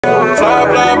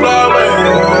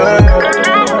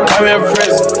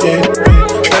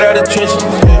trenches,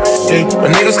 yeah. My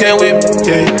niggas can't whip,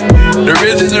 yeah. The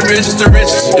richest, the richest, the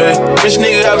richest, yeah. Rich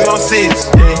nigga house on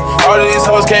 6, yeah. All of these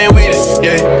hoes came with it,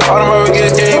 yeah. All them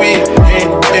motherfuckers gave me,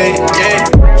 yeah.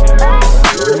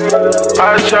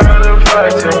 I try to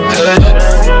fight temptation.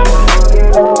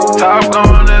 Top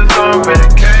gun is on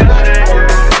vacation.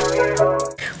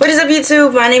 What is up,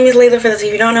 YouTube? My name is Layla, for those of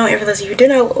you who don't know, and for those of you who do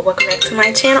know, welcome back to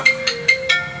my channel.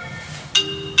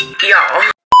 Y'all.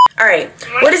 Alright,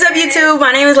 what is up, YouTube?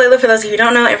 My name is Layla, for those of you who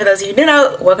don't know, and for those of you who do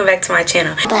know, welcome back to my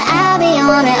channel. But I'll be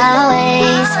on it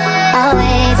always,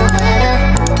 always and better.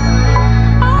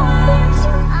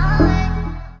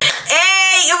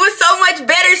 Hey, it was so much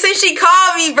better since she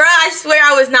called me, bro. I swear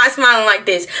I was not smiling like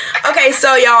this. Okay,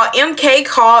 so y'all, MK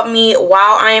called me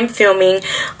while I am filming.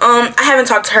 I haven't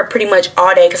talked to her pretty much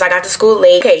all day because I got to school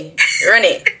late. Okay, run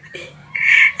it.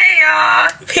 Hey y'all.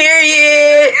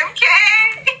 Period. MK.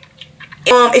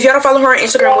 If y'all don't follow her on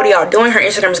Instagram, what are y'all doing? Her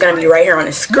Instagram is gonna be right here on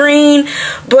the screen.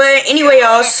 But anyway,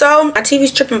 y'all, so my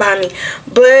TV's tripping behind me.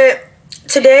 But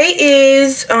today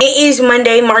is it is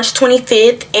Monday, March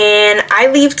 25th, and I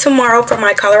leave tomorrow for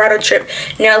my Colorado trip.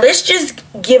 Now let's just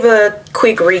give a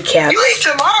quick recap. You leave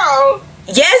tomorrow?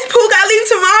 Yes, Pook, I leave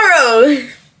tomorrow.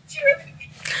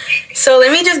 So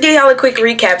let me just give y'all a quick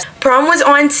recap. Prom was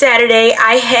on Saturday.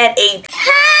 I had a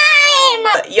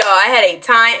time. Y'all, I had a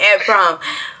time at prom.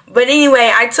 But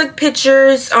anyway, I took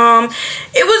pictures. It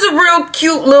was a real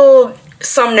cute little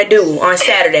something to do on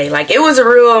Saturday. Like, it was a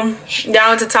real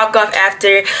down to Topgolf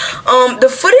after. The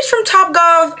footage from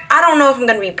Topgolf, I don't know if I'm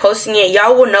gonna be posting it.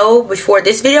 Y'all will know before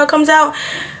this video comes out.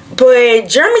 But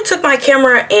Jeremy took my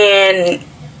camera, and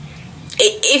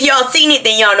if y'all seen it,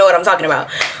 then y'all know what I'm talking about.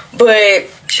 But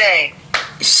shame.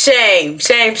 He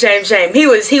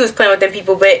was playing with them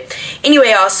people. But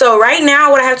anyway, y'all, so right now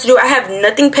what I have to do, I have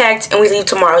nothing packed and we leave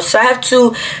tomorrow. So I have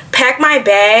to pack my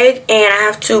bag and I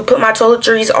have to put my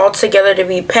toiletries all together to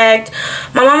be packed.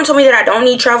 My mom told me that I don't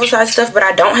need travel size stuff, but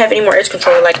I don't have any more edge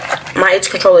control. Like, my edge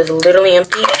control is literally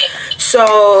empty.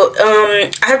 So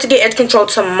I have to get edge control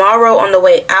tomorrow on the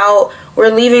way out. We're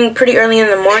leaving pretty early in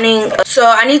the morning. So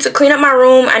I need to clean up my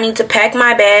room. I need to pack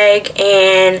my bag.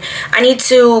 And I need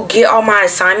to get all my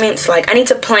assignments. Like, I need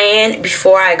to plan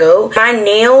before I go. My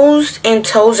nails and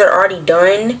toes are already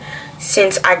done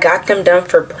since I got them done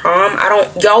for prom.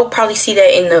 Y'all probably see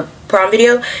that in the prom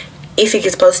video if it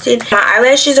gets posted. My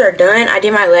eyelashes are done. I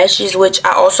did my lashes, which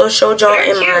I also showed y'all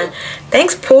in my...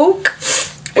 Thanks, Pook.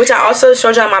 Which I also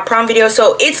showed y'all in my prom video.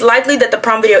 So it's likely that the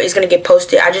prom video is going to get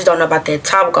posted. I just don't know about that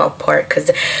Topgolf part. Because,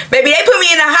 baby, they put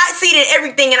me in the hot seat and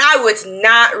everything. And I was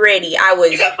not ready. You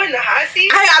got put in the hot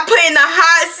seat? I got put in the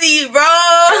hot seat, bro.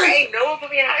 Okay, no one put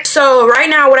me in the hot seat. So right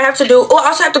now what I have to do. Oh, I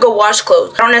also have to go wash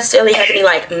clothes. I don't necessarily have any,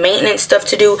 like, maintenance stuff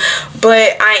to do.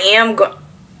 But I am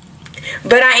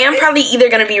probably either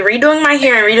going to be redoing my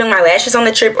hair and redoing my lashes on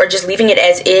the trip or just leaving it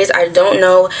as is. I don't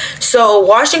know. So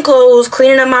washing clothes,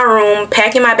 cleaning up my room,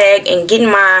 packing my bag, and getting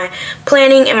my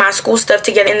planning and my school stuff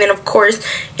together. And then, of course,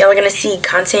 y'all are going to see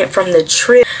content from the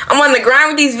trip. I'm on the grind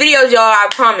with these videos, y'all, I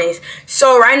promise.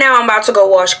 So right now I'm about to go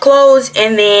wash clothes,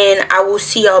 and then I will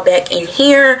see y'all back in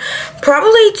here.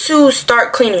 Probably to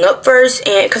start cleaning up first,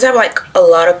 and because I have, like, a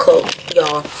lot of clothes,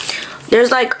 y'all. There's,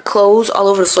 like, clothes all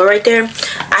over the floor right there.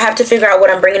 I have to figure out what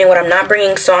I'm bringing and what I'm not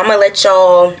bringing. So I'm going to let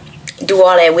y'all do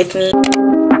all that with me.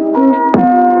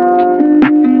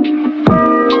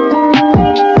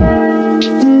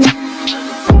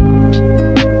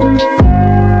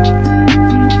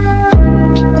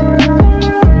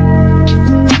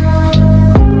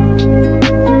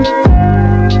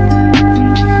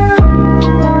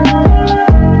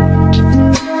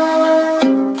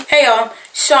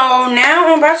 So now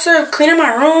I'm about to clean up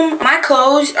my room. My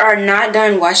clothes are not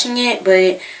done washing yet,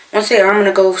 but once they are, I'm going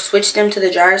to go switch them to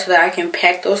the dryer so that I can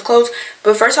pack those clothes.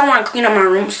 But first I want to clean up my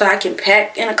room so I can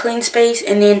pack in a clean space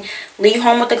and then leave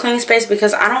home with a clean space,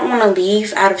 because I don't want to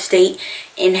leave out of state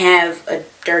and have a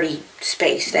dirty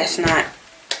space. That's not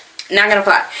gonna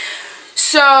fly.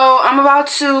 So I'm about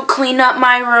to clean up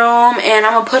my room, and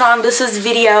I'm gonna put on Lissa's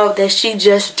video that she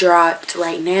just dropped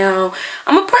right now.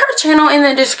 I'm gonna put her channel in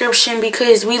the description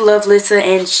because we love Lissa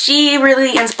and she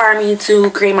really inspired me to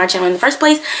create my channel in the first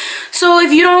place. So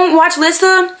if you don't watch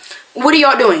Lissa, what are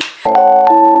y'all doing?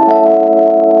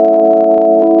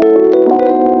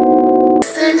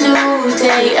 It's a new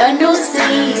day, a new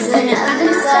season,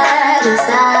 inside.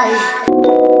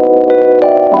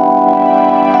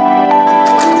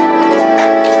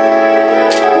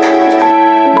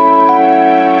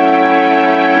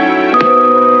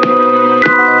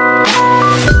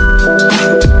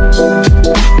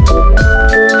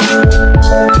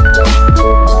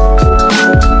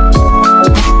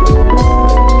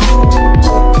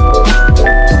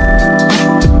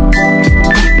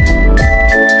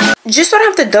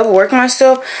 double work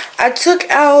myself. I took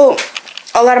out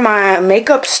a lot of my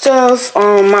makeup stuff,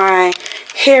 my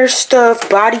hair stuff,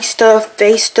 body stuff,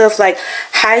 face stuff, like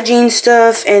hygiene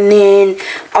stuff, and then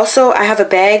also I have a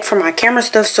bag for my camera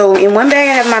stuff. So in one bag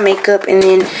I have my makeup, and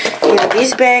then in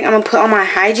this bag I'm gonna put all my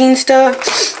hygiene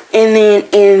stuff, and then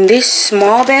in this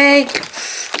small bag,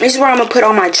 this is where I'm gonna put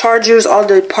all my chargers, all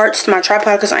the parts to my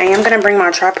tripod, because I am gonna bring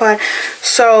my tripod.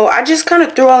 So I just kind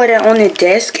of threw all of that on the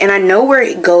desk, and I know where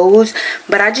it goes,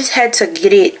 but I just had to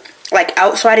get it like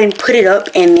out so I didn't put it up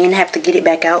and then have to get it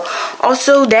back out.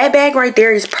 Also, that bag right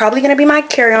there is probably gonna be my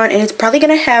carry-on, and it's probably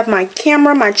gonna have my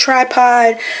camera, my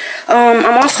tripod.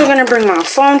 I'm also gonna bring my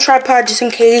phone tripod just in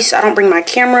case I don't bring my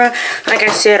camera. Like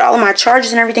I said, all of my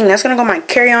chargers and everything, that's gonna go my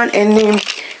carry-on. And then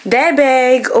that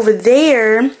bag over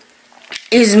there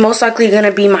is most likely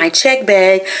gonna be my check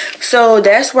bag, so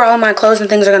that's where all my clothes and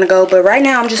things are gonna go. But right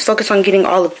now I'm just focused on getting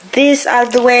all of this out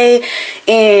of the way,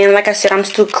 and like I said, I'm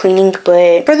still cleaning,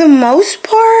 but for the most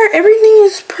part everything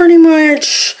is pretty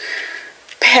much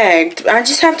packed. I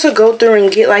just have to go through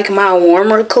and get like my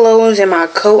warmer clothes and my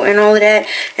coat and all of that,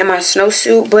 and my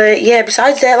snowsuit. But yeah,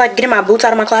 besides that, like getting my boots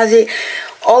out of my closet,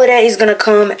 all of that is gonna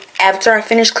come after I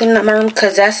finish cleaning up my room,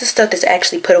 because that's the stuff that's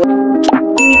actually put away.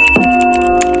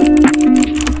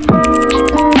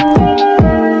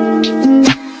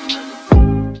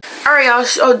 Alright y'all,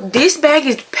 so this bag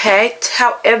is packed.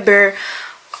 However,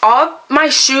 all my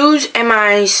shoes and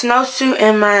my snowsuit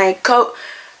and my coat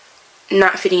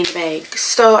not fitting in the bag,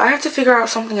 so I have to figure out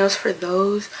something else for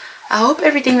those. I hope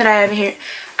everything that I have in here,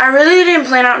 I really didn't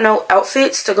plan out no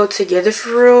outfits to go together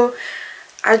for real.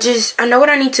 I know what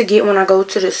I need to get when I go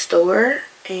to the store,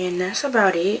 and that's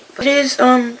about it. But it is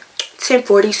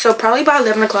 10:40, so probably by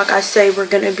 11 o'clock I say we're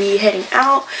gonna be heading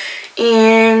out.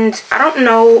 And I don't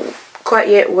know quite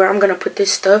yet where I'm gonna put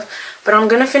this stuff, but I'm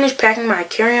gonna finish packing my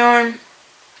carry-on,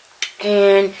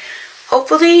 and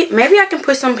hopefully maybe I can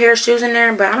put some pair of shoes in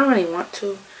there, but I don't really want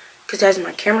to because it has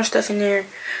my camera stuff in there.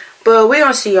 But we're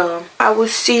gonna see y'all. I will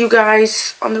see you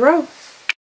guys on the road.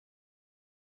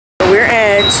 We're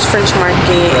at French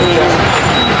Market, and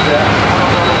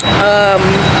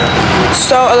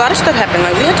so a lot of stuff happened.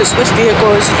 Like we had to switch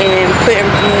vehicles and put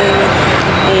everything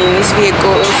in this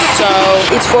vehicle. So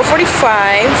it's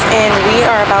 4:45 and we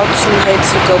are about to head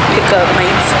to go pick up my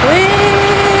twin.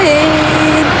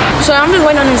 So I'm just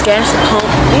waiting on this gas pump.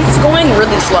 It's going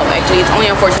really slow actually. It's only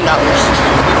on $14.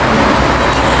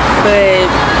 But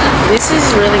this is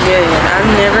really good. I've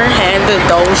never had the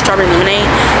Dole strawberry lemonade,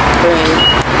 but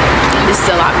this is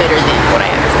a lot better than what I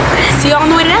had before. See y'all on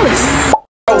the way to Dallas.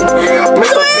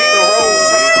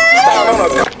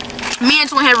 Me and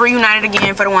Twin have reunited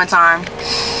again for the one time,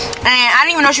 and I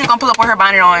didn't even know she was gonna pull up with her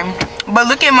bonnet on. But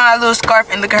look at my little scarf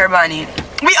and look at her bonnet.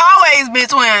 We always been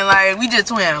twin, like we just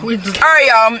twin. Alright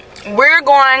y'all, we're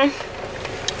going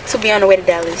to be on the way to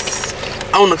Dallas.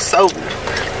 On the soap.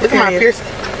 Look at my piercing.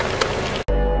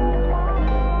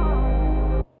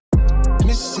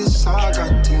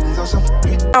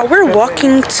 We're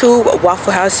walking to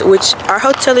Waffle House, which our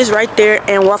hotel is right there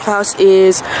and Waffle House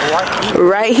is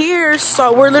right here.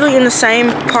 So we're literally in the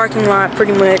same parking lot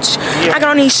pretty much. I got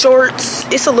on these shorts.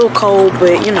 It's a little cold,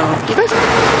 but you know. Texas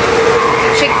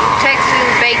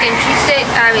bacon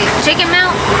chicken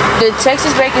melt? The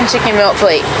Texas bacon chicken melt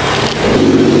plate.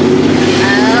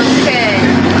 Okay.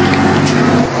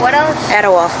 What else? Add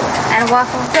a waffle. Add a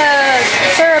waffle.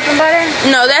 Syrup and butter?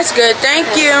 No, that's good.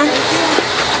 Thank you.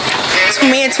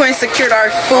 Me and Twin secured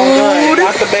our food.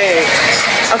 Out the bag.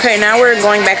 Okay, now we're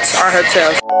going back to our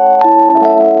hotel.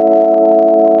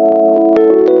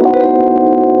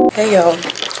 Hey y'all.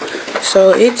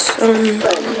 So it's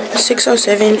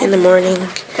 6:07 in the morning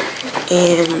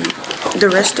and the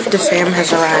rest of the fam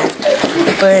has arrived.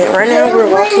 But right now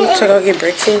we're walking to go get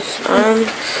breakfast. I'm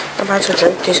about to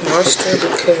drink this Monster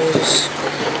because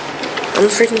I'm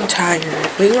freaking tired.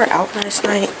 We were out last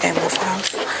night at Waffle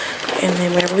House, and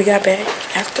then whenever we got back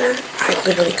after, I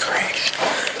literally crashed.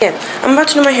 Yeah, I'm about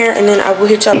to do my hair, and then I will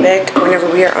hit y'all back whenever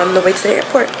we are on the way to the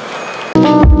airport.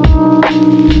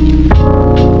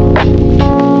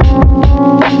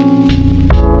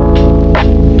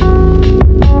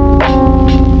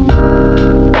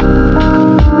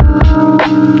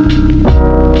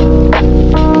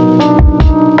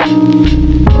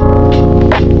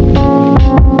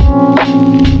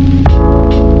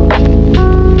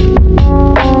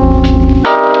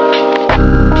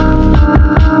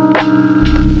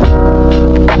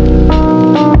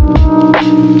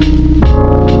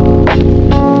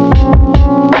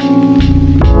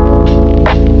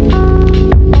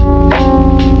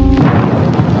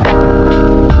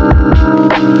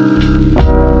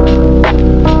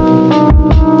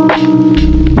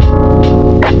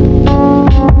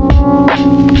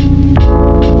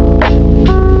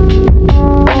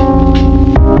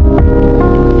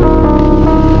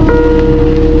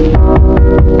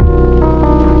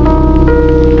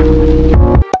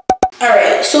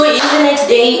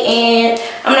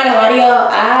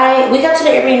 got to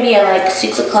the Airbnb at like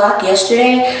 6 o'clock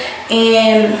yesterday,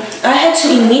 and I had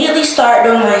to immediately start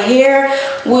doing my hair,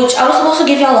 which I was supposed to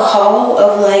give y'all a haul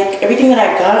of like everything that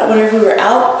I got whenever we were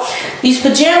out. These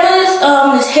pajamas,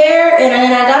 this hair, and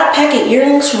then I got a pack of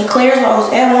earrings from Claire's while I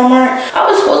was at Walmart. I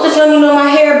was supposed to film you know my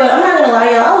hair, but I'm not gonna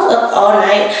lie y'all, I was up all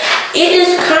night. It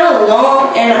is kind of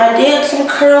long, and I did some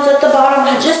curls at the bottom.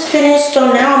 I just finished,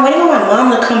 so now I'm waiting on my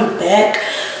mom to come back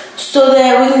so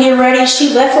that we can get ready.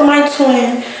 She left with my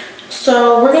twin,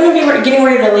 so we're gonna be getting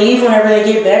ready to leave whenever they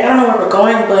get back. I don't know where we're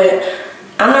going, but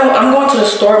I'm going to the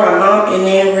store with my mom, and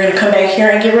then we're gonna come back here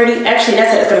and get ready. Actually,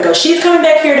 that's how it's gonna go. She's coming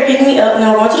back here to pick me up, and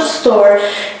then we're going to the store,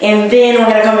 and then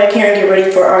we're gonna come back here and get ready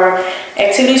for our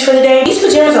activities for the day. These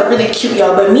pajamas are really cute,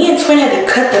 y'all, but me and twin had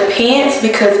to cut the pants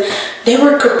because they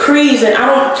were capris, and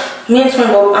me and twin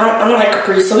both, I don't like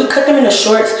capris, so we cut them into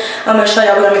shorts. I'm gonna show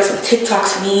y'all. We're gonna make some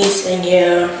TikToks in these, and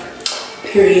yeah,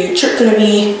 period. Trip's gonna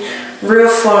be real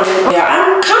fun. Yeah,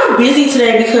 I'm kind of busy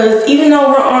today because even though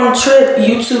we're on a trip,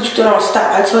 YouTube still don't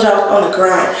stop. I told you I was on the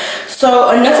grind. So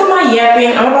enough of my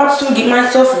yapping. I'm about to get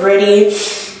myself ready,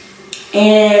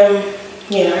 and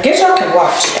yeah, I guess y'all can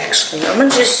watch actually. I'm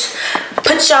gonna just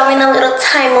put y'all in a little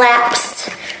time lapse,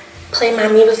 play my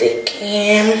music,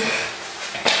 and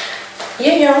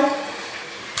yeah, y'all.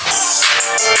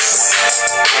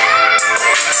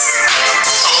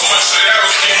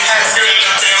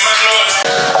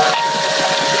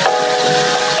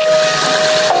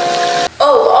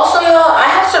 Oh, also y'all, I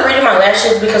have to redo my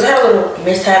lashes because I had a little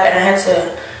mishap and I had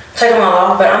to take them all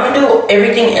off, but I'm gonna do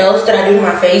everything else that I do to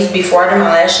my face before I do my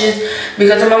lashes,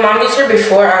 because if my mom gets here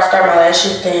before I start my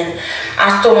lashes, then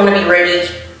I still want to be ready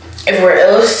everywhere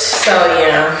else. So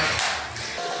yeah.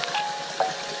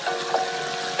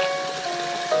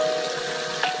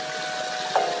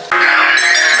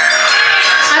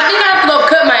 I think I have to go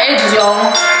cut my edges,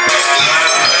 y'all.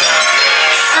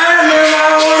 I remember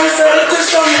I wanted to say this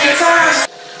so many times.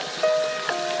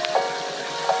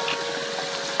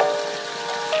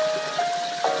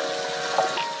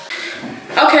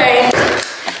 Okay,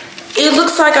 it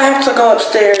looks like I have to go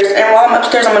upstairs, and while I'm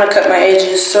upstairs I'm gonna cut my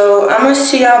edges, so I'm gonna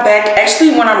see y'all back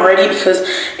actually when I'm ready because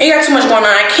it got too much going on.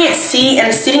 I can't see,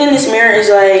 and sitting in this mirror is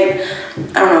like,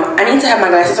 I don't know, I need to have my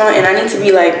glasses on and I need to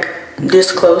be like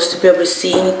this close to be able to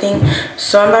see anything.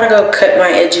 So I'm about to go cut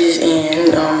my edges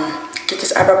and get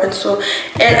this eyebrow pencil,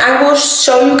 and I will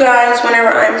show you guys whenever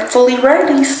I'm fully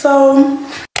ready. So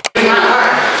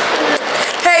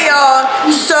hey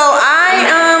y'all, so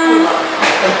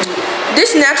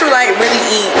this natural light really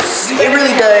eats. It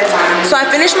really does. So I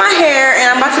finished my hair and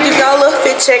I'm about to give y'all a little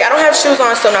fit check. I don't have shoes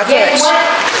on, so not too much.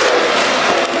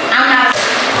 I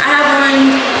have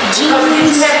on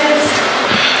jeans,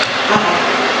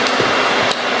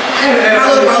 my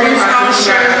little Rolling Stone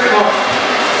shirt.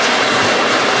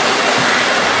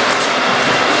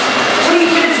 What do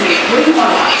you fit to me? What do you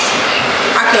want?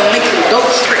 I can make it dope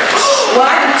straight. Well,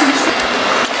 I can teach you.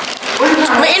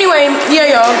 But anyway, yeah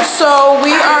y'all, so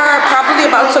we are probably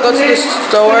about to go to the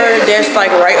store that's like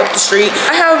right up the street.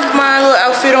 I have my little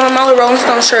outfit on, my little Rolling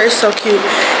Stone shirt is so cute,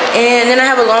 and then I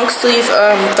have a long sleeve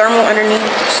thermal underneath.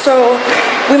 So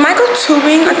we might go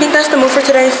tubing. I think that's the move for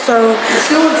today. So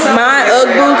my Ugg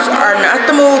boots are not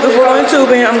the move. If we're going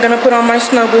tubing, I'm gonna put on my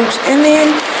snow boots, and then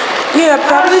yeah,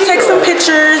 probably take some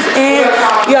pictures. And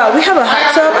yeah, we have a hot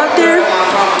tub out there.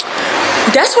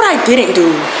 That's what I didn't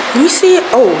do. Let me see.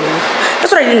 Oh,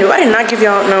 that's what I didn't do. I did not give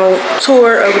y'all no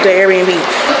tour of the Airbnb.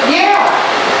 Yeah.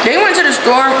 They went to the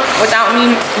store without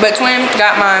me, but twin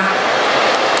got my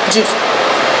juice.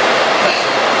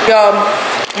 Y'all,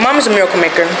 mom is a miracle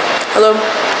maker. Hello?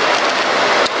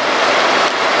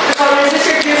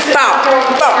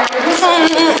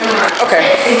 Okay.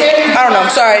 I don't know. I'm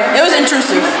sorry. It was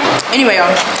intrusive. Anyway,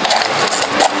 y'all.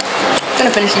 I'm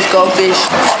gonna finish these goldfish.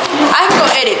 I can go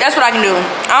edit. That's what I can do.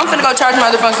 I'm finna go charge my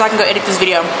other phone so I can go edit this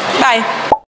video. Bye.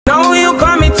 Know you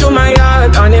call me to my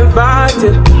yard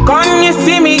uninvited. Come you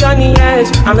see me on the edge,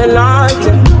 I'm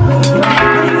enlightened.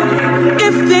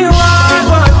 If the world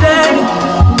was dead,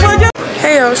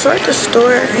 hey y'all, so at the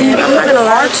store, and I'm not gonna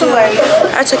lie to you,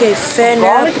 I took a fat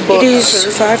nap. It is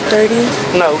 5:30.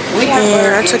 No,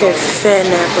 and I took a fat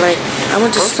nap. Like I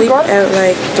went to sleep at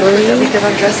like 3.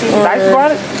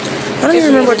 I don't even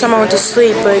remember what time I went to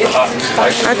sleep, but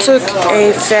I took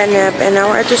a fat nap, and now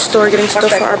we're at the store getting stuff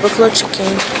for our buffalo chicken.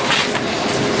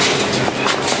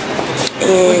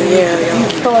 And yeah,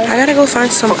 y'all, I gotta go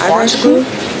find some eyelash glue.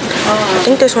 I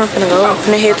think that's where I'm gonna go. I'm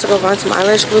gonna head to go find some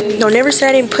eyelash glue. No, never said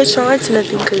I didn't put y'all into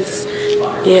nothing, cause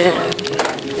yeah.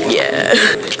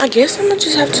 I guess I'm gonna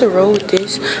just have to roll with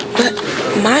this, but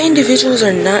my individuals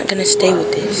are not gonna stay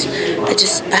with this.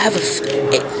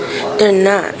 They're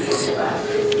not.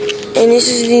 And this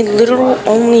is the literal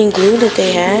only glue that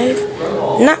they have.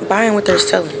 I'm not buying what they're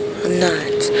selling. I'm not.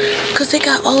 Because they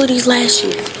got all of these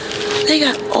lashes. They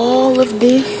got all of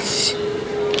this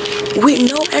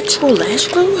with no actual lash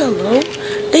glue. Hello.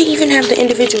 They even have the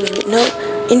individuals with no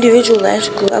individual lash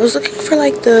glue. I was looking for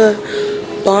like the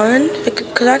bond,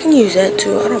 because I can use that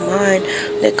too. I don't mind.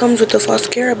 That comes with the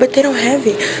mascara, but they don't have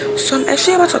it. So I'm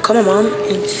actually about to call my mom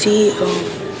and see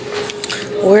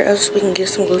where else we can get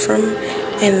some glue from,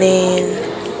 and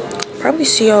then probably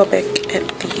see y'all back at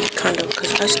the condo,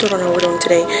 because I still don't know what we're doing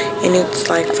today, and it's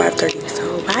like 5:30.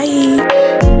 So bye.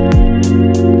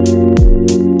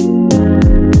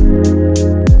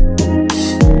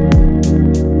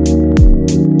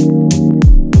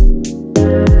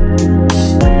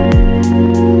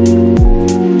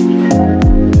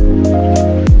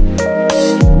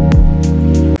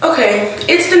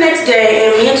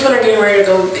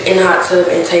 In the hot tub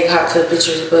and take hot tub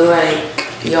pictures, but like,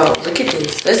 y'all, look at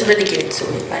this. Let's really get into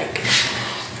it. Like,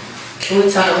 can we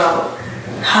talk about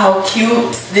how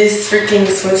cute this freaking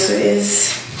swimsuit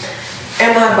is?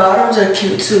 And my bottoms are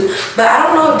cute too, but I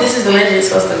don't know if this is the way that it's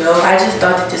supposed to go. I just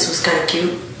thought that this was kind of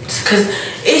cute because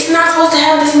it's not supposed to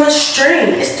have this much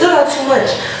string. It's still not too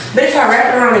much, but if I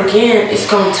wrap it around again, it's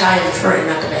gonna tie in the front,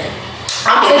 not the back.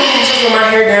 I'm taking pictures with my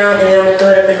hair down, and then I'm gonna throw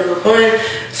it up in a little bun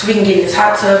so we can get in this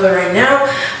hot tub. But right now,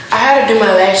 I had to do my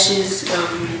lashes.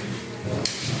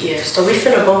 Yeah, so we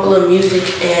finna bump a little music,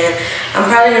 and I'm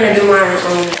probably gonna do my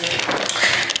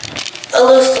a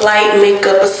little slight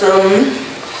makeup or something.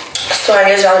 So I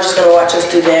guess y'all just gonna watch us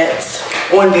do that.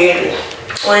 One daddy.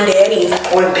 One daddy.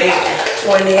 One daddy.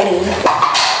 One daddy.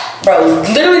 Bro,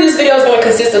 literally this video is gonna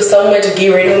consist of so much get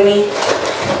ready with me.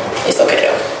 It's okay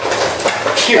though.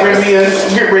 Get rid of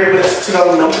me. Get rid of us to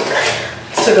go nowhere.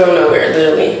 To go nowhere,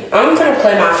 literally. I'm gonna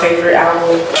play my favorite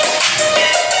album.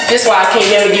 This is why I can't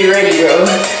never get ready, bro.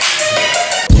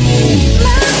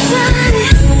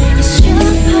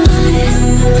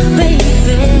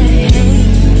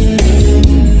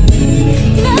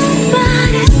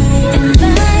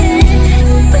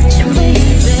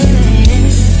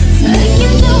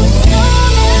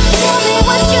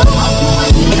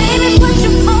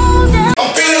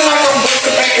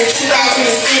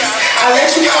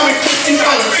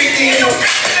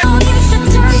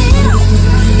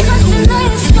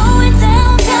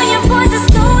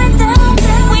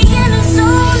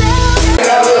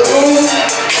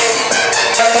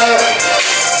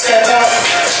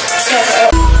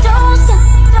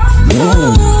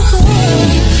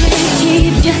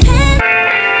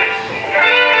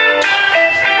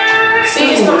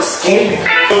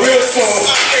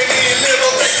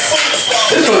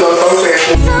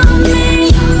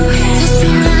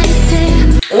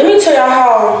 Let me tell y'all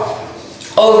how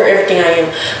over everything I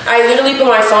am. I literally put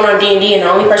my phone on D&D, and the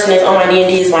only person that's on my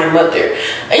D&D is my mother.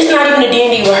 It's not even a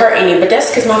D&D with her in it, but that's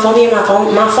because my phone be in my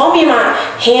phone be in my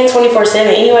hand 24/7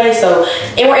 anyway. So,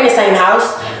 and we're in the same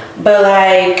house, but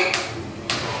like,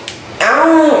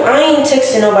 I ain't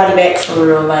texting nobody back for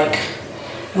real. Like,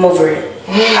 I'm over it.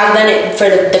 I've done it for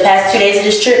the past 2 days of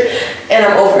this trip, and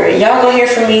I'm over it. Y'all gonna hear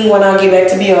from me when I get back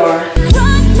to BR.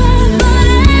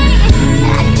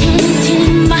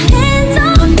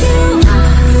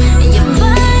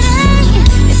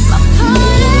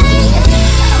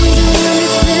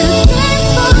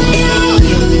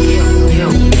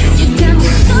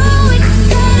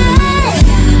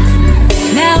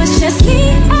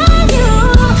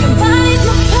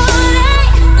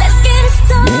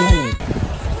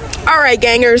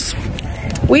 Gangers,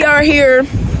 we are here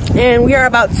and we are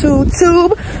about to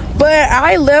tube, but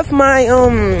I left my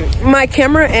my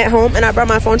camera at home and I brought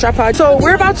my phone tripod, so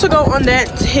we're about to go on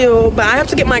that hill, but I have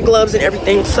to get my gloves and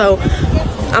everything, so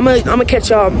I'm gonna catch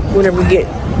y'all whenever we get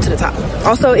to the top.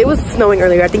 Also, it was snowing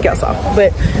earlier, I think y'all saw,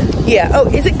 but yeah. Oh,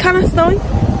 is it kind of snowing?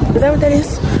 Is that what that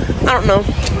is? I don't know.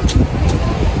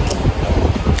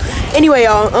 Anyway,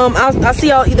 y'all, I'll see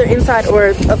y'all either inside or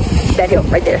up that hill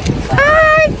right there.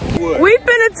 Hi! We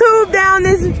finna tube down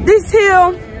this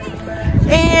hill,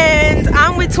 and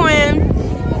I'm with Twin.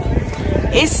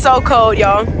 It's so cold,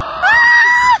 y'all.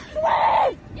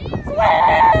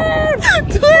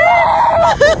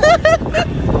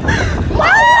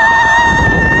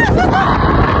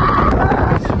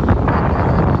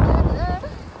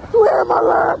 Where am I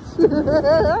last?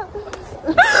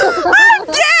 I'm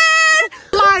dead!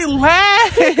 My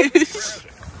lash!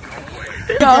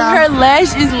 Yo, her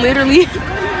lash is literally,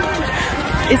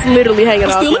 it's literally hanging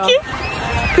off. Still cute?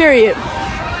 Period.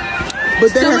 But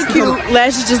still cute.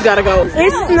 Lashes just gotta go.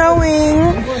 It's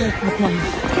snowing.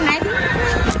 Can I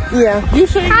be? Yeah. You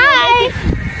sure? Hi.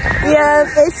 Yeah,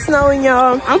 it's snowing,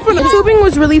 y'all. The tubing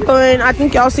was really fun. I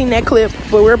think y'all seen that clip,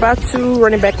 but we're about to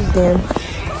run it back again.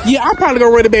 Yeah, I'm probably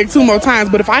gonna run it back 2 more times,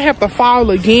 but if I have to fall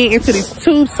again into this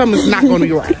tube, something's not gonna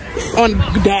be right. On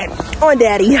Daddy. On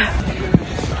Daddy.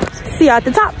 See you at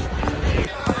the top.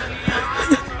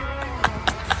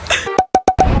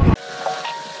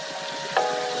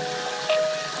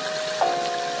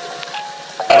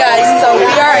 Hey guys, so we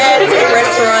are at a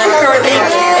restaurant currently,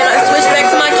 and I switched back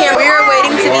to my camera. We are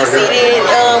waiting to be seated.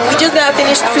 We just got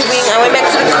finished tubing. I went back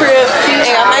to the crib and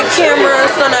got my camera,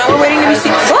 so now we're waiting to be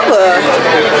seated. Bubba.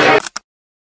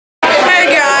 Hey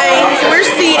guys, we're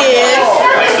seated.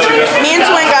 Me and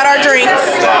Twin got our drinks.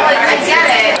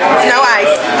 No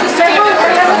ice.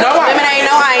 Lemonade,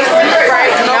 no ice.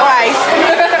 Right, no ice.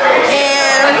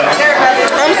 And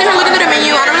I'm sitting here looking through the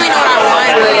menu. I don't really know what I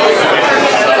want.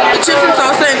 The chips and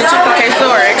salsa and the chips and queso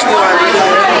are actually what I really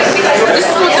want. This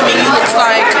is what the menu looks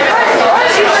like.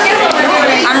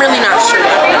 I'm really not sure.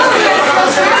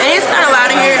 And it's kind of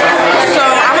loud in here. So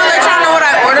I'm going to let y'all know what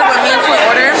I ordered, what me and Twin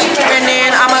ordered. And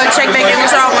then I'm going to check back in with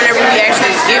y'all whenever we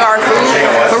actually get our food.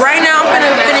 But right now I'm going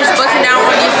to finish busting down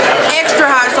on this extra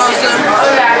hot salsa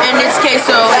and this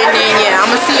queso. And then yeah, I'm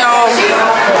going to see y'all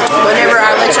whenever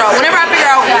I figure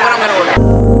out what I'm going to order.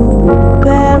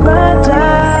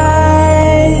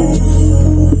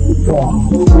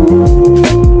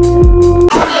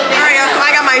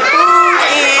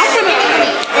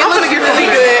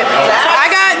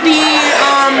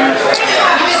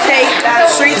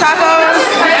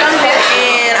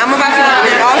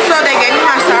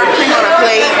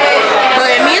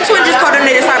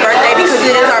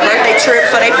 Trip,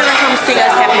 so they finna come sing us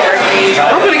happy birthday.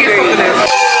 I'm gonna get something else.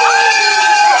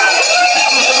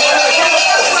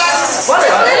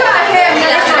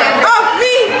 Oh,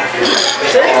 me!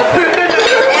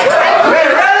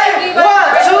 Ready? 1,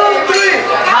 2, 3.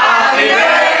 Happy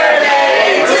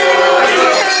birthday to you.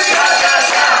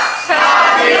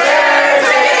 Happy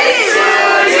birthday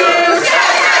to you.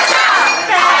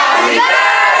 Happy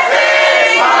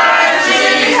birthday, my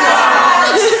Jesus.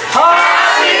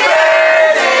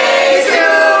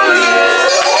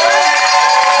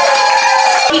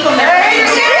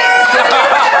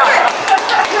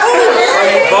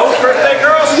 Both birthday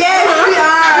girls? Yes, we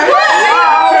are.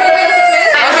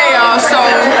 Okay, y'all. So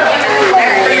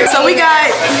we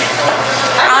got.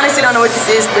 I honestly don't know what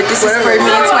this is, but this is for me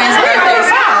and Twin's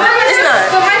birthdays. It's not.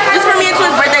 This is for me and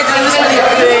Twin's birthdays, and it was really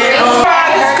good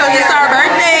because it's our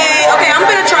birthday. Okay, I'm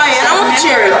gonna try it. I want the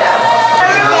cherry.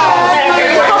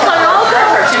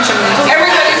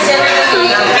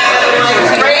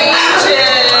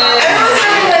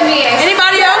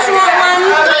 Anybody else want one?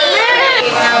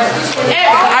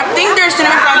 I think there's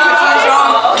cinnamon fries and cheese,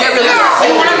 y'all. They're really good.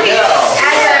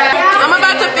 I'm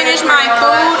about to finish my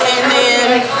food, and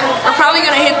then we're probably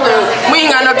gonna hit the. We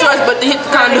ain't got no choice but to hit the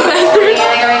condo after. We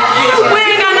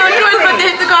ain't got no choice but to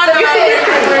hit the condo after.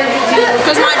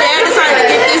 Cause my dad decided to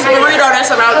get this burrito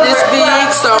that's about this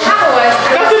big, so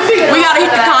we gotta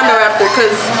hit the condo after.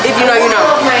 Cause if you know, you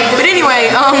know. But anyway,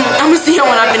 I'm gonna see you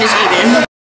when I finish eating.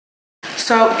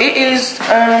 So it is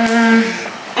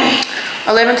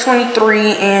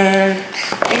 11:23, and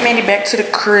we made it back to the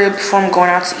crib from going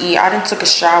out to eat. I done took a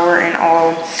shower and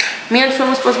all. Me and Twin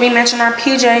was supposed to be matching our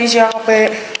PJs, y'all,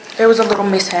 but there was a little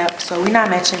mishap, so we not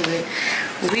matching. But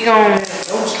we gonna.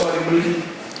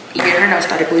 Yeah, her nose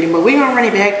started bleeding, but we gonna run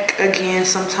it back again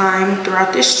sometime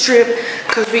throughout this trip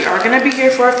because we are gonna be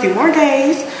here for a few more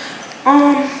days.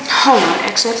 Hold on.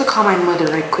 Actually, I have to call my mother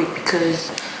right quick because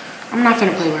I'm not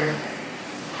finna play with her.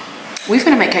 We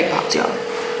finna make cake pops, y'all.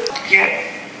 Yeah.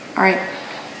 Alright.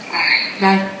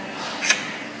 Bye.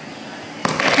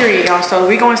 Period, y'all. So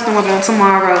we going snowmobiling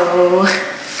tomorrow.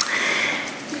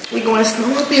 We going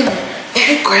snowmobiling.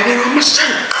 And grab it on my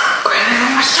shirt. Grab it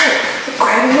on my shirt.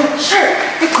 Grab it on my shirt.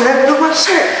 Grab it on my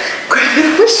shirt. Grab it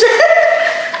on my shirt.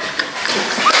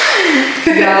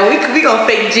 Yo, we gonna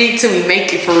fake jig till we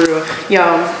make it for real.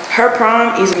 Yo, her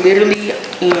prom is literally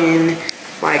in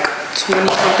like 20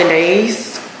 something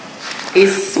days.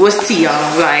 What's tea,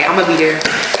 y'all? Like, I'm gonna be there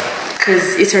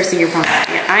because it's her senior prom.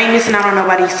 I ain't missing out on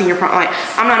nobody's senior prom. Like,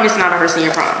 I'm not missing out on her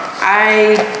senior prom.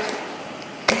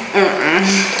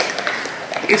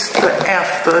 It's the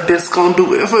after that's gonna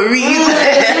do it for me.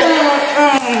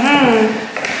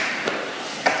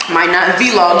 Might not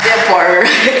vlog that part.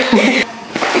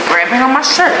 Grab it on my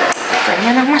shirt. Grab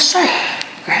it on my shirt.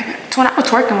 Grab it. Twin, I was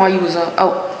twerking while you was up.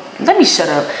 Oh, let me shut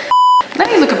up.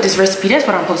 Let me look up this recipe. That's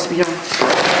what I'm supposed to be doing.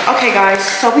 Okay, guys.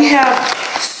 So we have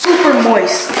super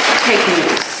moist cake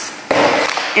mix,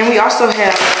 and we also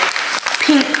have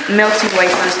pink melty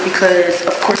wafers because,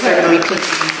 of course, they're gonna be pink.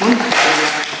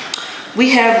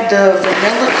 We have the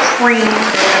vanilla cream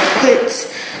that I put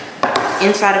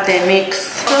inside of that mix.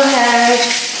 We also have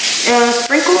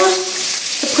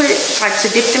sprinkles to put, like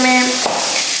to dip them in.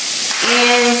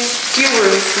 And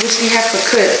skewers, which we have to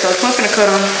cut. So I'm gonna cut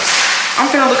them.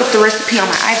 I'm gonna look up the recipe on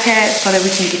my iPad so that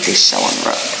we can get this show on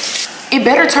the road. It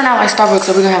better turn out like Starbucks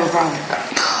or we're gonna have a problem.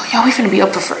 Y'all, we finna be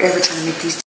up for forever trying to make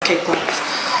these cake pops.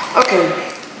 Okay,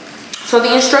 so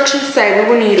the instructions say we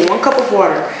will need 1 cup of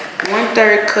water,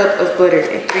 1/3 cup of butter,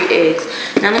 and 3 eggs.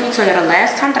 Now let me tell you, the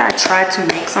last time that I tried to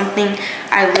make something,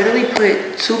 I literally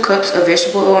put 2 cups of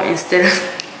vegetable oil instead of,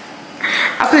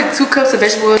 I put 2 cups of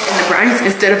vegetable oil in the brownies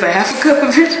instead of a 1/2 cup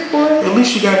of vegetable oil. At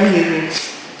least you got me in here.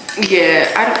 Yeah,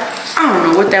 I don't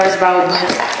know what that was about,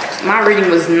 but my reading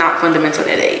was not fundamental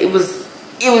that day. It was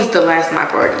the last of my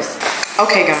priorities.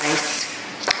 Okay, guys.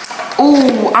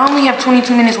 Ooh, I only have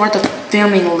 22 minutes worth of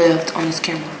filming left on this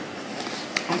camera.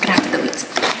 I'm gonna have to delete some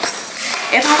things.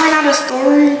 If I run out of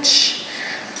storage,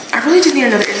 I really just need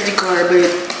another SD card, but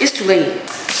it's too late.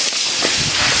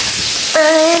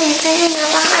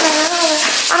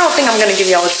 I don't think I'm gonna give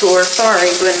y'all a tour. Sorry,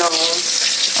 but no,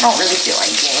 I don't really feel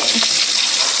like it.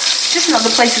 Just know the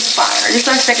place is fire. This is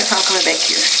our second time coming back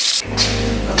here.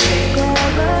 Okay.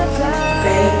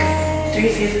 Bake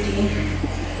 350.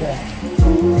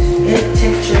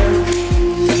 Temperature.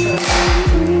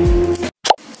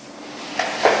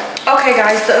 Okay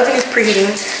guys, the oven is preheating.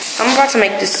 So I'm about to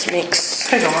make this mix.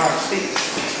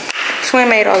 Twin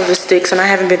made all of the sticks and I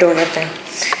haven't been doing anything.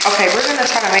 Okay, we're gonna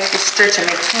try to make this stretch and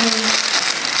make 20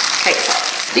 cake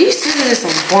pops. These scissors are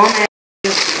some bomb ass.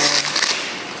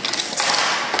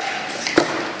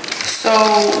 So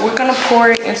we're gonna pour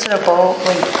it into the bowl.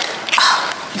 Wait,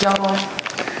 y'all,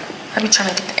 I be trying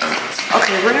to get the eggs.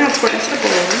 Okay, we're gonna pour it into the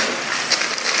bowl.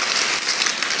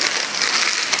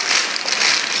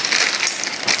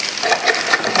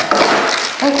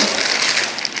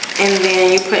 And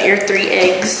then you put your 3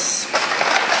 eggs.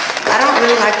 I don't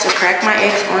really like to crack my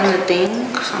eggs on the thing,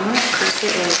 so I'm gonna crack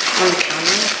it on the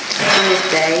counter, on this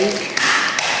bag.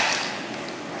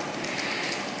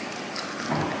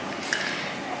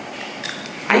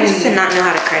 I used to not know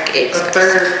how to crack eggs.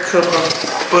 1/3 cup of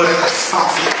butter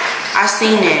sauce. I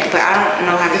seen it, but I don't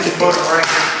know how to get butter right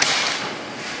now.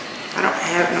 I don't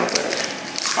have no butter.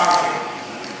 Okay.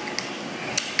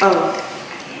 Oh.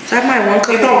 So I have my 1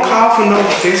 cup. It don't call for no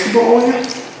vegetable oil?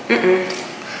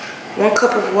 1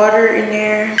 cup of water in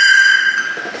there.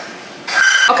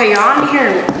 Okay, y'all, I'm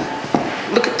here.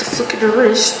 Look at the flick of the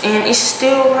wrist, and it's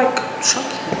still like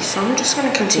chunky. So I'm just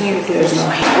gonna continue to do this.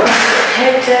 What the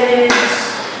heck that is?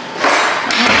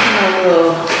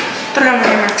 Throw it on my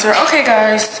hand mixer. Okay,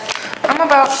 guys, I'm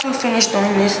about to finish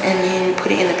doing this and then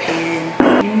put it in the pan.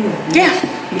 Yeah,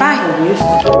 bye.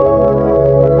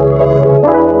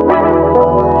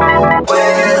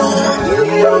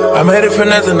 I made it for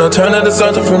nothing, no turn into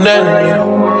something from nothing. Yeah.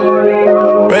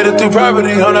 Made it through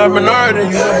poverty, on our minority.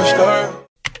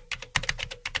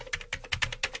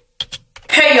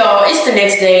 Hey y'all, it's the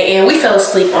next day and we fell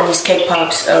asleep on these cake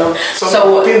pops. So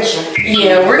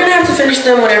yeah, we're gonna have to finish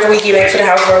them whenever we get back to the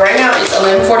house. But right now it's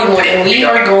 11:41 and we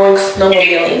are going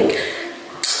snowmobiling.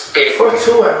 For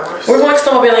 2 hours. We're going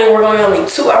snowmobiling. We're going on a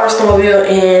 2-hour snowmobile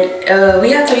and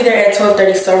we have to be there at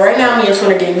 12:30. So right now me and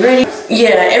Twin are getting ready.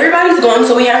 Yeah, everybody's going,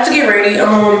 so we have to get ready.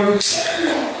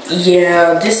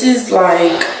 Yeah, this is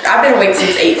like, I've been awake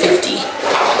since 8:50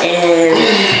 and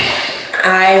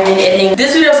I've been editing.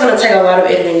 This video is gonna take a lot of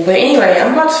editing, but anyway,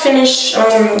 I'm about to finish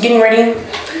getting ready,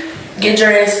 get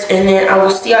dressed, and then I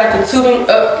will see you at the tubing.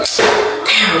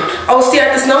 I will see you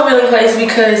at the snowmobiling place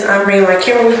because I'm bringing my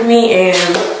camera with me.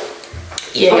 And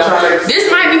yeah, y'all, this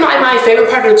might be my favorite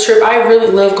part of the trip. I really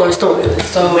love going snowmobiling.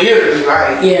 So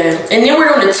right. Yeah, and then we're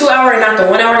doing the 2-hour and not the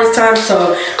 1 hour this time.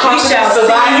 So we shall see.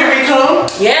 Here we come.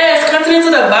 Yes, continent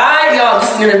to the vibe, y'all.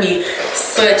 This is gonna be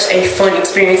such a fun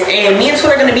experience, and me and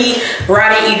Twin are gonna be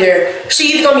riding either. She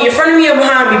either gonna be in front of me or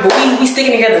behind me, but we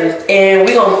sticking together, and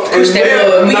we gonna push that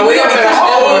bug. We gonna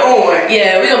hold on.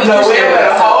 Yeah, we gonna be pushing that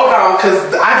bug. Hold on, cause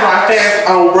I drive fast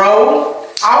on road.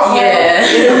 Yeah.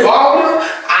 In Baltimore,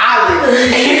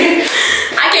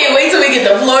 I can't wait till we get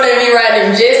to Florida and be riding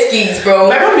them jet skis, bro.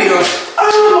 Like, we gonna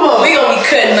be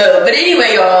cutting up. But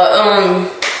anyway, y'all,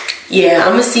 yeah,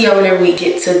 I'm gonna see y'all whenever we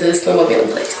get to the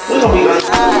snowmobiling place. We're gonna be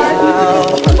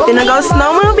Gonna go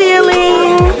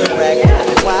snowmobiling.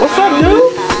 What's up, dude?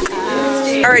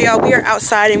 Alright, y'all, we are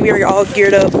outside and we are all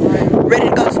geared up, ready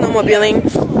to go snowmobiling.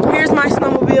 Here's my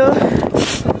snowmobile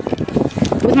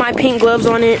with my pink gloves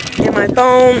on it and my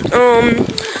phone.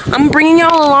 I'm bringing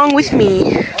y'all along with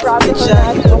me.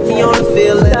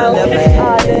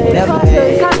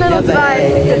 never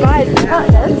had.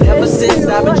 Ever since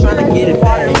I've been trying to get it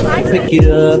back. Pick it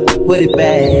up, put it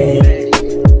back.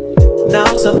 Now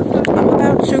I'm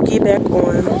about to get back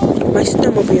on my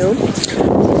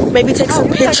snowmobile. Maybe take some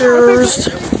pictures.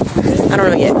 I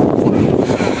don't know yet.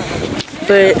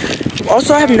 But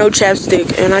also I have no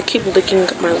chapstick and I keep licking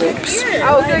my lips.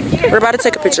 We're about to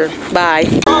take a picture. Bye.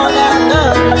 You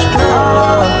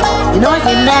know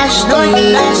you're nasty.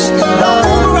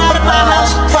 Right at my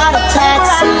house, call a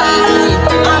taxi.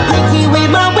 I'm picky with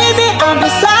my women, I'm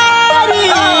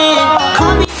deciding.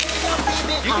 Call me.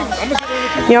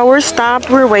 Y'all, we're stopped.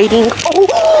 We're waiting. Oh,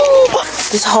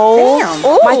 this hole.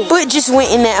 My foot just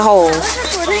went in that hole.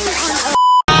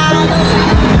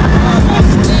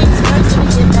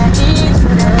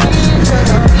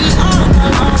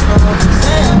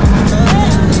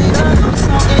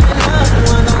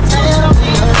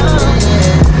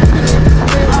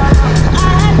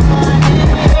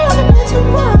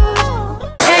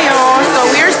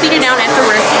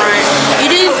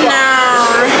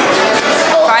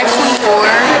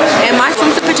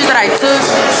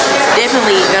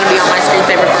 Definitely gonna be on my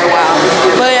screensaver for a while.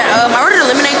 But I ordered a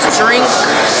lemonade to drink.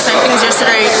 Same thing as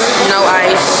yesterday, no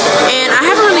ice. And I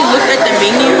haven't really looked at the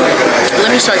menu. Let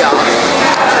me show y'all.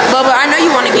 Bubba, I know you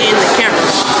want to get in the camera.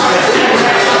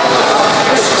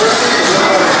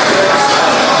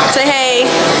 Say hey.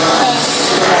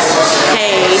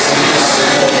 Hey.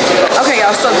 Okay,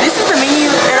 y'all. So this is the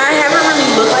menu, and I haven't really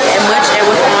looked at much at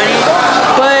what's on it,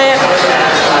 but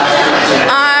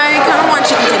I kind of want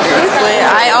chicken tenders. But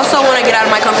I also want to get out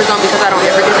of my comfort zone because I don't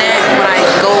ever do that when I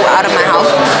go out of my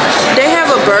house. They have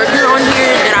a burger on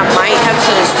here that I might have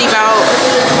to steep out,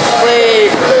 but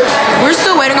we're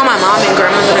still waiting on my mom and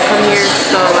grandma's gonna come here,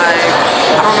 so like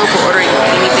I don't know if we're ordering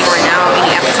anything right now,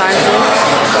 any appetizer.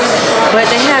 But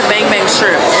they have bang bang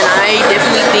shrimp, and I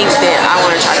definitely think that I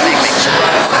want to try the bang bang shrimp.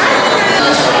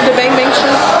 The bang bang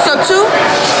shrimp. So two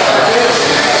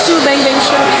bang bang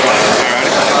shrimp.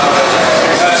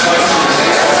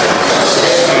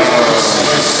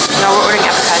 No, we're ordering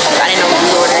appetizers. I didn't know we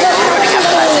were ordering. We're ordering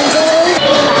appetizers.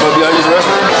 What, be out of this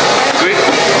restaurant? Sweet.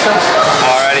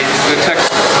 Alrighty, good check.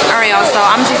 Alright, y'all. So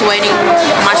I'm just waiting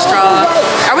on my straw.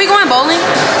 Are we going bowling?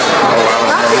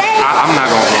 I'm not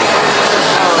going bowling.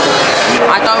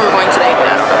 I thought we were going today,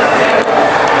 but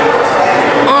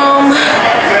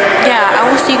yeah, I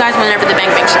will see you guys whenever the bang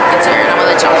bang shrimp gets here, and I'm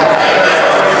gonna let y'all know.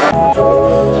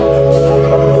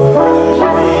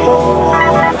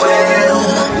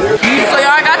 So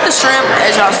y'all, I got the shrimp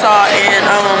as y'all saw, and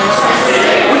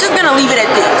we're just gonna leave it at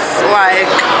this. Like,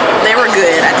 they were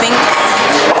good.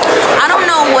 I don't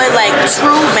know what like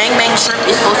true bang bang shrimp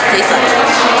is supposed to taste like,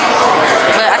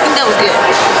 but I think that was good.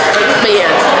 But yeah,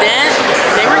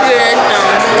 they were good.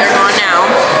 They're gone now.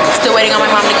 Still waiting on my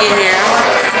mom to get here.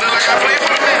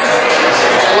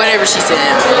 Whatever she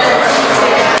said.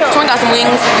 Twin got some wings.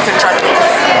 You can try the wings.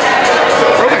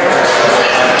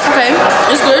 Okay,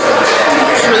 it's good.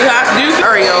 It's really hot.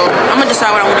 Alright, yo. I'm gonna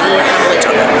decide what I want to eat, and I'm gonna let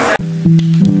y'all know.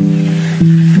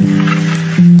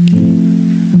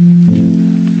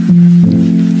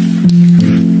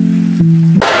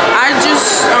 I just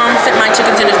sent my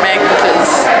chicken tenders back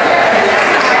because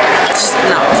just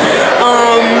no.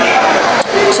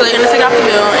 So they're gonna take off the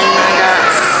bill, and I got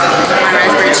my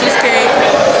raspberry cheesecake.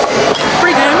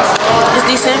 Pretty good. It's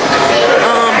decent.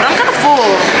 But I'm kind of full.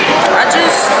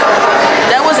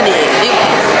 That wasn't it.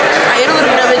 I ate a little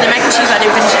bit of it. The mac and cheese I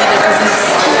didn't finish either because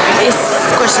it's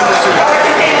questionable too.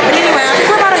 But anyway, I think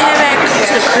we're about to head back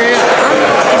to the crib.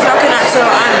 If y'all cannot tell,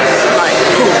 I'm like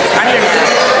pooped. I need a nap.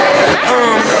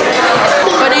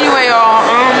 But anyway, y'all,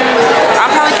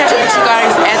 I'll probably catch up with you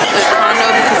guys at the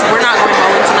condo because we're not going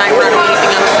bowling tonight. We're not doing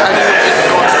anything else other than just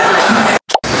going to the crib.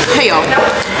 Hey y'all.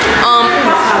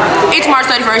 It's March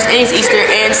 31st and it's Easter,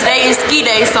 and today is ski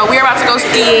day, so we're about to go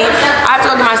skiing. I have to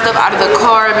go get my stuff out of the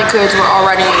car because we're all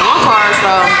riding in one car,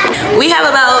 so we have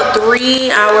about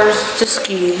 3 hours to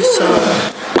ski, so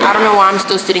I don't know why I'm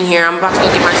still sitting here. I'm about to go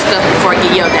get my stuff before I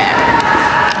get yelled at.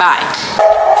 Bye.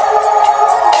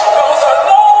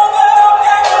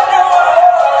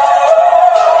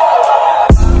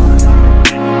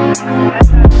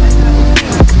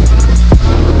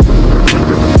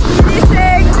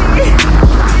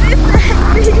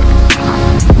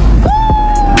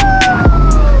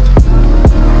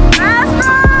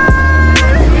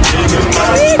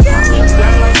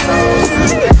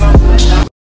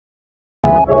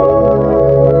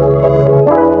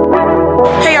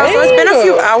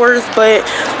 But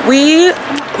we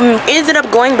ended up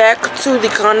going back to the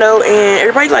condo, and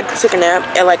everybody like took a nap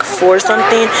at like 4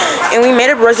 something, and we made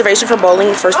a reservation for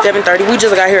bowling for 7:30. We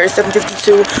just got here at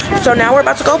 7:52, so now we're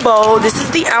about to go bowl. This is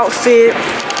the outfit.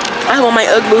 I have on my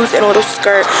Ugg boots and a little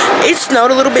skirt. It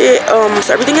snowed a little bit,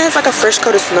 so everything has like a fresh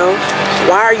coat of snow.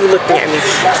 Why are you looking at me?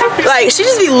 Like, she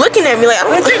just be looking at me like, I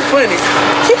don't know. Funny.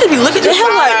 She just be looking. They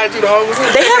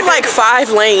have like 5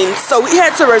 lanes, so we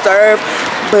had to reserve.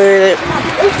 But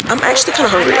I'm actually kind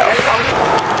of hungry, y'all.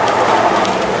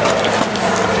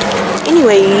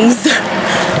 Anyways,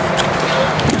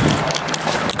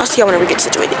 I'll see y'all whenever we get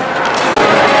situated.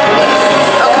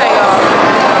 Okay, y'all.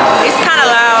 It's kind of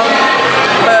loud,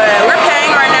 but we're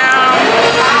paying right now.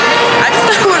 I just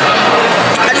don't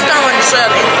want to show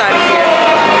the inside of here.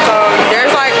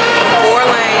 There's like 4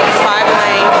 lanes, 5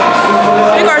 lanes.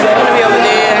 I think ours is gonna be over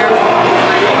there.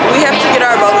 We have to get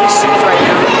our bowling shoes right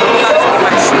now. I'm about to get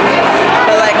my shoes,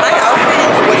 but like my outfit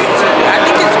was, I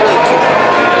think it's really cute.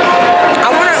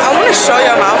 I wanna show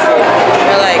y'all my outfit,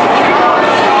 but like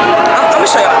I'm gonna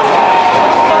show y'all.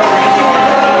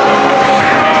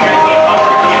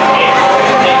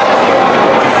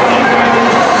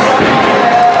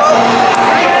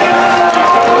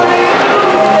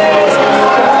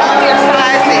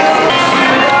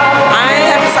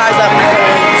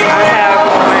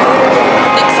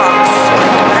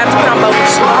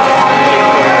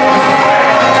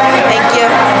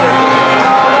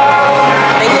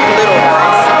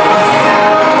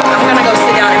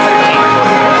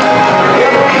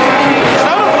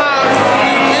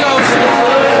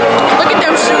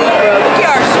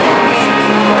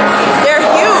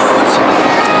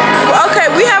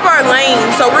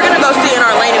 So we're gonna go sit in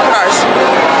our lane and put our shoes.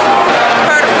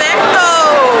 Perfecto.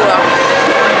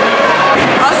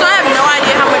 Also, I have no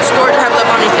idea how much storage I have left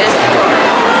on this SD card.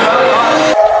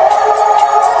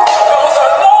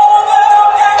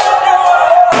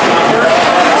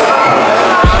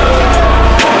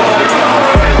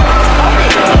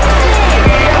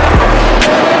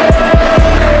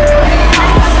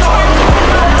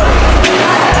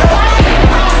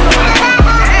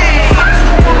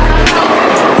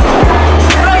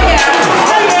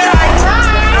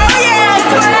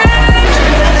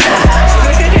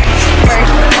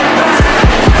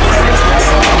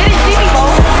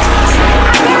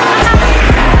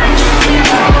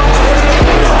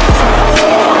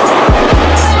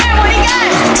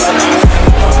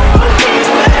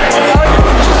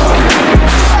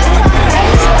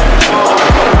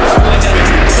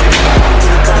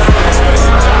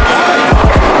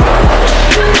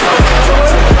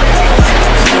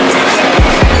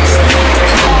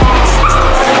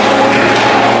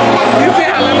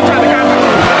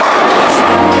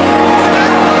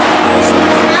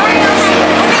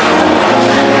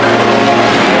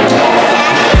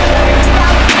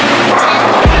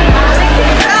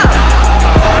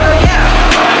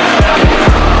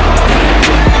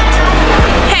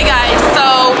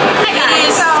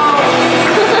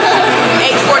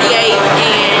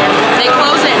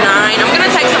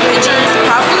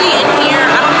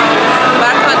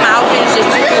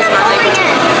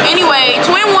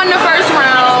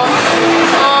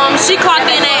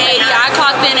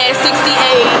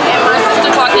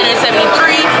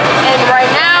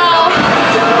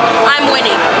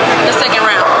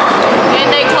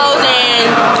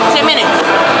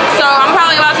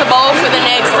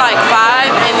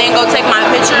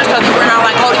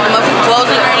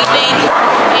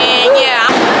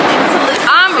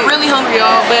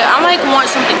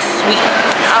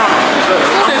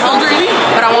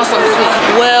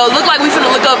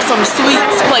 Some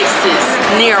sweets places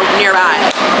nearby.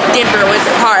 Denver,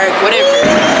 Winter Park, whatever.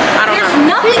 I don't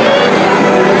know.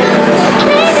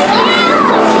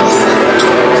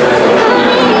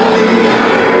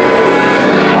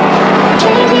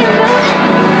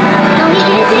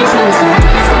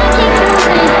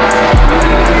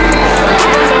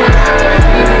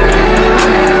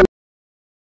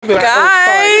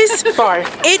 Guys,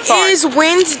 it is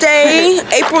Wednesday,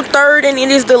 April 3rd, and it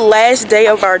is the last day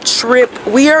of our trip.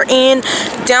 We are in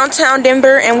downtown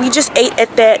Denver, and we just ate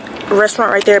at that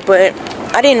restaurant right there, but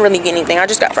I didn't really get anything. I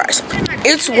just got fries.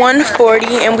 It's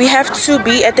 1:40, and we have to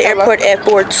be at the airport at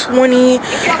 4:20.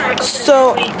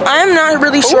 So I'm not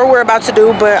really sure what we're about to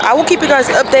do, but I will keep you guys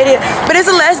updated. But it's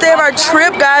the last day of our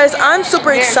trip, guys. I'm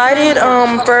super excited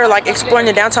for like exploring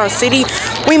the downtown city.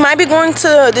 We might be going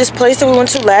to this place that we went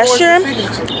to last year,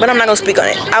 but I'm not gonna speak on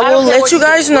it. I will let you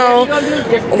guys know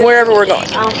wherever we're going.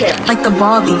 Like a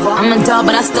Barbie, I'm a doll,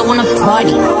 but I still wanna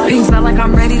party. Things felt like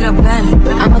I'm ready to bend.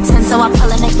 I'm a 10, so I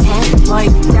pull in a 10.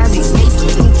 Like Daddy, Stacy,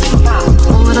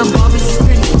 all of the Barbies is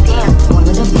pretty. Damn, all of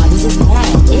the bodies is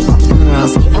bad.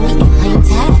 girls, and we can play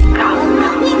tag.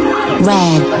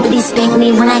 Red, bitties spank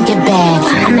me when I get back.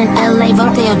 I'm in LA,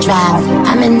 Rodeo Drive.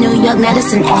 I'm in New York,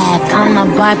 Madison Ave. I'm a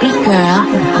Barbie girl,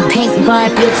 pink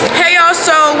Barbie. Hey y'all,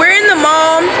 so we're in the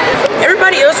mall.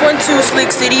 Everybody else went to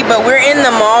Slick City, but we're in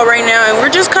the mall right now, and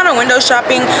we're just kind of window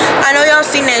shopping. I know y'all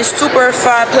seen that super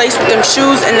fire place with them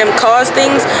shoes and them cars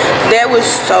things. That was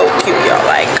so cute, y'all.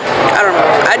 Like, I don't know.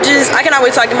 I cannot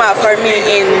wait till I get my apartment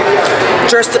and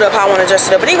dress it up how I want to dress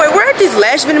it up. But anyway, we're at this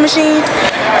lash vending machine,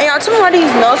 and y'all tell me why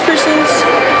these nose piercings,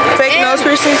 fake nose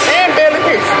piercings, and belly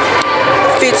piercings,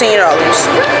 $15.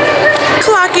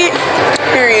 Clock it.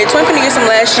 Period. So I'm gonna get some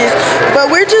lashes,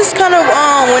 but we're just kind of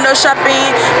window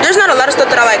shopping. There's not a lot of stuff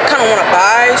that I like kind of want to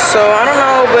buy, so I don't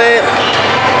know, but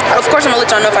of course I'm gonna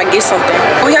let y'all know if I get something.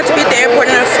 We have to be at the airport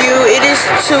in a few. It is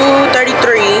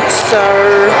 2:33, so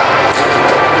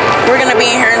we're gonna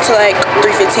be in here until like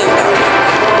 3:15 though,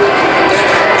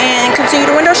 and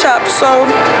continue to window shop. So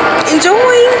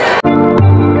enjoy.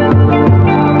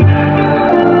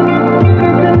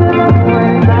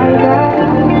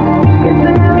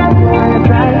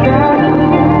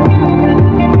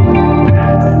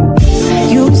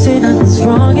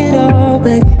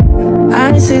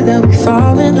 That we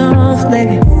falling off,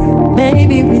 baby.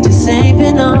 Maybe we just ain't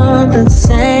been on the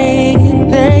same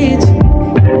page.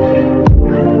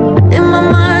 In my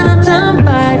mind, I'm done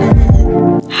fighting.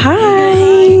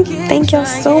 Hi, thank y'all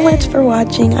so much for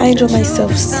watching. I enjoyed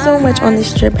myself so much on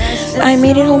this trip. I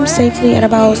made it home safely at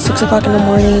about 6 o'clock in the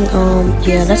morning.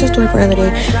 Yeah, that's a story for another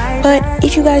day. But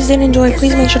if you guys did enjoy,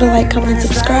 please make sure to like, comment, and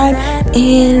subscribe,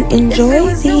 and enjoy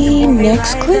the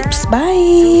next clips.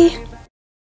 Bye.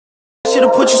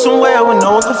 Should've put you somewhere where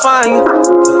no one can find you.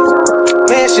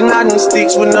 Mansion out in the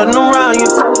sticks with nothing around you.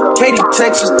 Katy,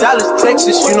 Texas, Dallas,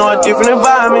 Texas, you know, a different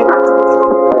environment.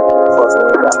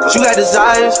 You got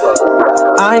desires,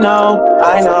 I know.